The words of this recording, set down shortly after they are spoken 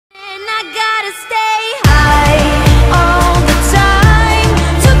wanna stay high all the time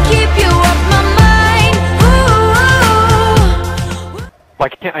to keep you off my mind. Ooh. Why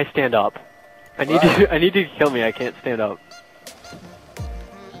can't I stand up? I need you to kill me. I can't stand up.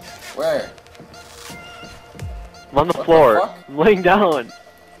 Where? I'm on the floor. I'm laying down.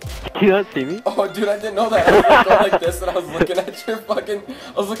 Can you not see me? Oh, dude, I didn't know that. I was going like this, and I was looking at your fucking.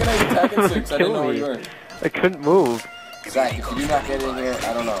 I was looking at your attacking six. I didn't know where you were. I couldn't move. Zach, if you do not get in here,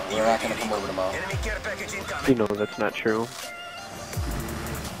 I don't know. We're not gonna come over tomorrow. You know that's not true.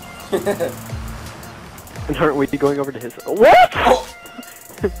 And aren't we going over to his? What? Oh.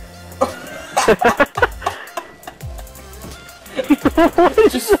 What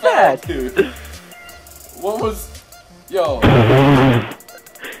is Just that, dude? What was? Yo.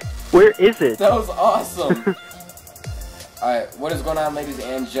 Where is it? That was awesome. Alright, what is going on, ladies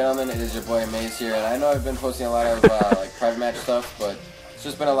and gentlemen? It is your boy Amaze here, and I know I've been posting a lot of like private match stuff, but it's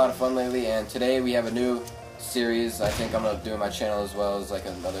just been a lot of fun lately. And today we have a new series. I think I'm gonna do on my channel as well as like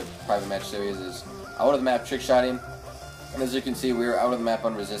another private match series. Is out of the map trick shotting, and as you can see, we were out of the map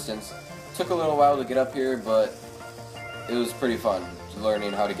on resistance. Took a little while to get up here, but it was pretty fun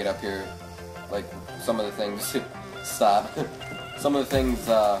learning how to get up here. Like some of the things, stop. Some of the things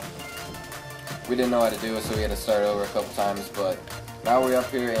we didn't know how to do it, so we had to start over a couple times. But now we're up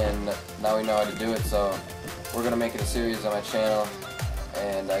here, and now we know how to do it. So we're gonna make it a series on my channel,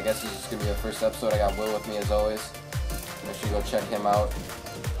 and I guess this is gonna be the first episode. I got Will with me as always. Make sure you go check him out.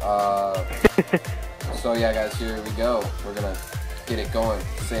 So yeah, guys, here we go. We're gonna get it going.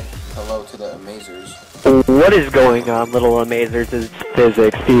 Say hello to the Amazers. What is going on, little Amazers? It's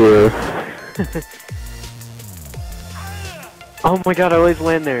FIZSIX here. Oh my god, I always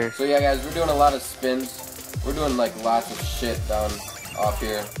land there. So yeah, guys, we're doing a lot of spins. We're doing like lots of shit down off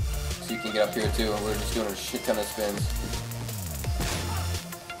here, so you can get up here too. We're just doing a shit ton of spins.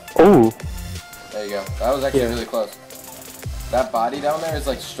 Oh. There you go. That was actually really close. That body down there is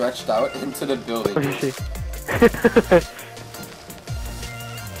like stretched out into the building. Let me see.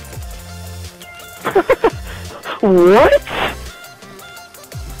 What?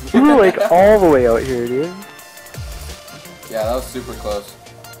 You were like all the way out here, dude. Yeah, that was super close.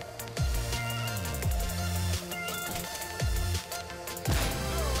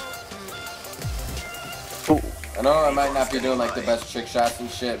 Oh. I know I might not be doing like the best trick shots and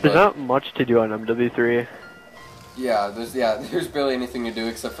shit, but There's not much to do on MW3. yeah, there's barely anything to do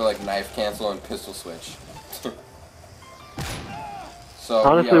except for like knife cancel and pistol switch. So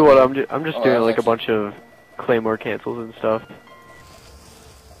honestly, yeah, what I'm just doing like actually a bunch of claymore cancels and stuff.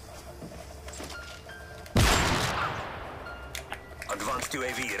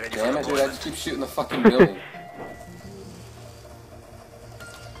 Damn it, dude! I just keep shooting the fucking building.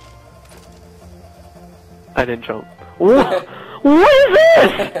 I didn't jump. What? What is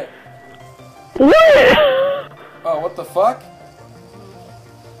this? What? Oh, what the fuck?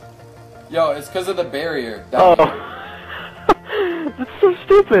 Yo, it's because of the barrier down here. That's so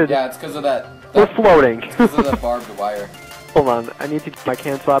stupid. Yeah, it's because of that. We're floating. It's because of the barbed wire. Hold on, I need to get my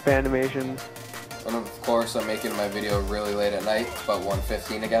can swap animation. And of course, I'm making my video really late at night. It's about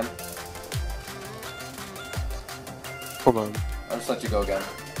 1:15 again. Hold on. I'll just let you go again.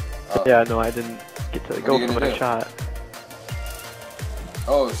 Yeah, no, I didn't get to go for my shot.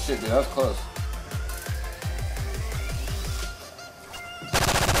 Oh shit, dude, that was close.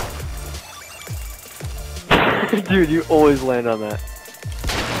 Dude, you always land on that.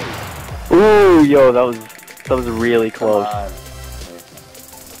 Ooh, yo, that was really close. Come on.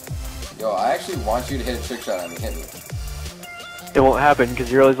 Yo, I actually want you to hit a trick shot on me. Hit me. It won't happen because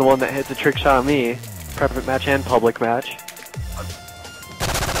you're always the one that hits a trick shot on me. Private match and public match.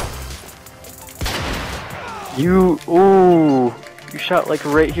 You shot like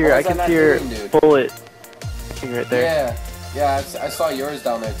right here. I can see your bullet right there. Yeah, I saw yours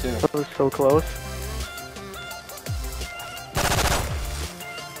down there too. That was so close.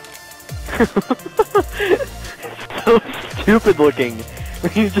 It's so stupid looking.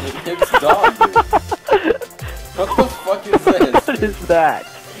 You just It's dog, dude. What the fuck is this? What is that?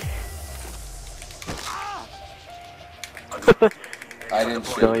 I didn't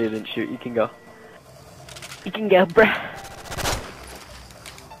shoot. No, you didn't shoot. You can go. You can go, bruh.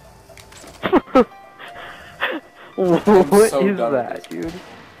 What is that, dude?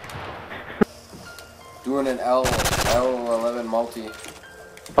 Doing an L11 multi.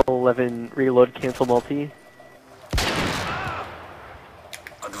 11 reload cancel multi.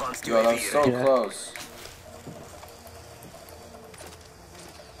 Yo, that was so close.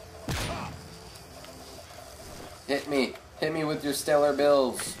 Hit me with your stellar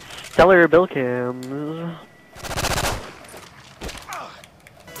bills. Stellar bill cams.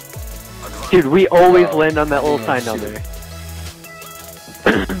 Dude, we always Yo, land on that little I sign down didn't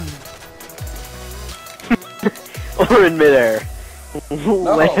there. Or in midair. No.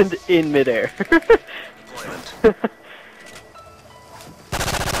 Land in midair.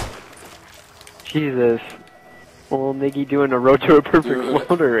 Jesus. Little Niggy doing a road to a perfect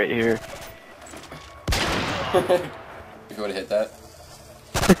floater right here. If you would've hit that.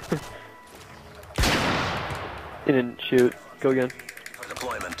 He didn't shoot. Go again. For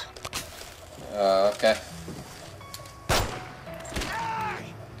deployment. Okay.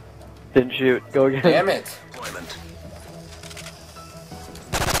 Didn't shoot. Go again. Damn it! Deployment.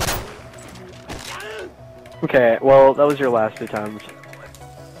 Okay, well, that was your last attempt.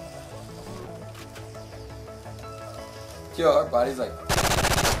 Yo, our body's like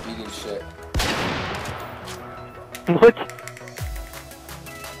eating shit. What?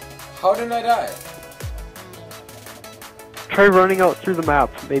 How didn't I die? Try running out through the map.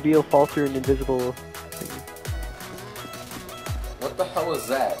 Maybe you'll fall through an invisible thing. What the hell was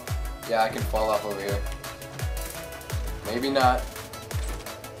that? Yeah, I can fall off over here. Maybe not.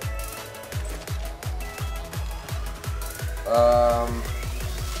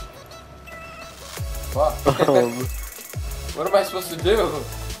 Fuck. What am I supposed to do?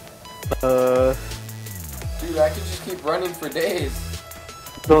 Dude, I could just keep running for days.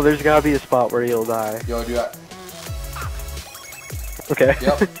 No, there's gotta be a spot where you'll die. Yo, dude, Okay.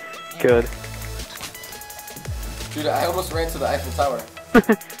 Yep. Good. Dude, I almost ran to the Eiffel Tower.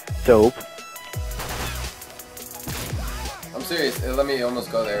 Dope. I'm serious, it let me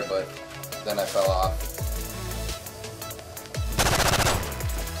almost go there, but then I fell off.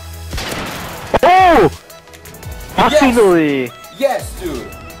 Oh! Finally! Yes, dude!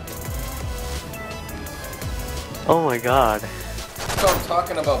 Oh my god. That's what I'm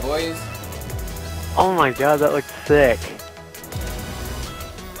talking about, boys. Oh my god, that looks sick.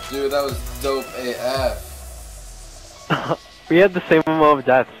 Dude, that was dope AF. We had the same amount of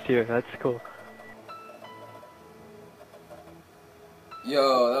deaths too, that's cool.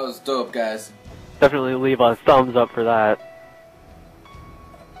 Yo, that was dope, guys. Definitely leave a thumbs up for that.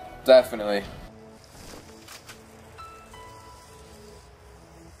 Definitely.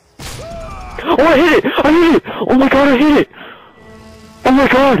 Oh, I hit it! I hit it! Oh my god, I hit it! Oh my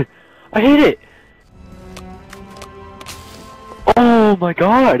god! I hit it! Oh my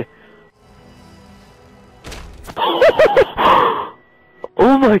god!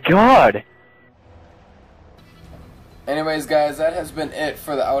 Oh my god! Anyways, guys, that has been it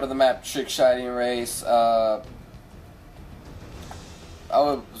for the out of the map trick shotting race. I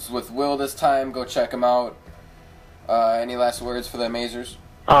was with Will this time. Go check him out. Any last words for the Amazers?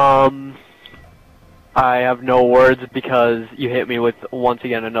 I have no words because you hit me with, once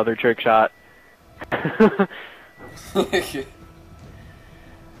again, another trick shot.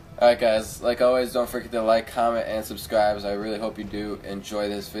 Alright, guys. Like always, don't forget to like, comment, and subscribe. I really hope you do enjoy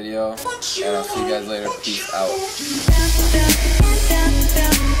this video. And I'll see you guys later. Peace out.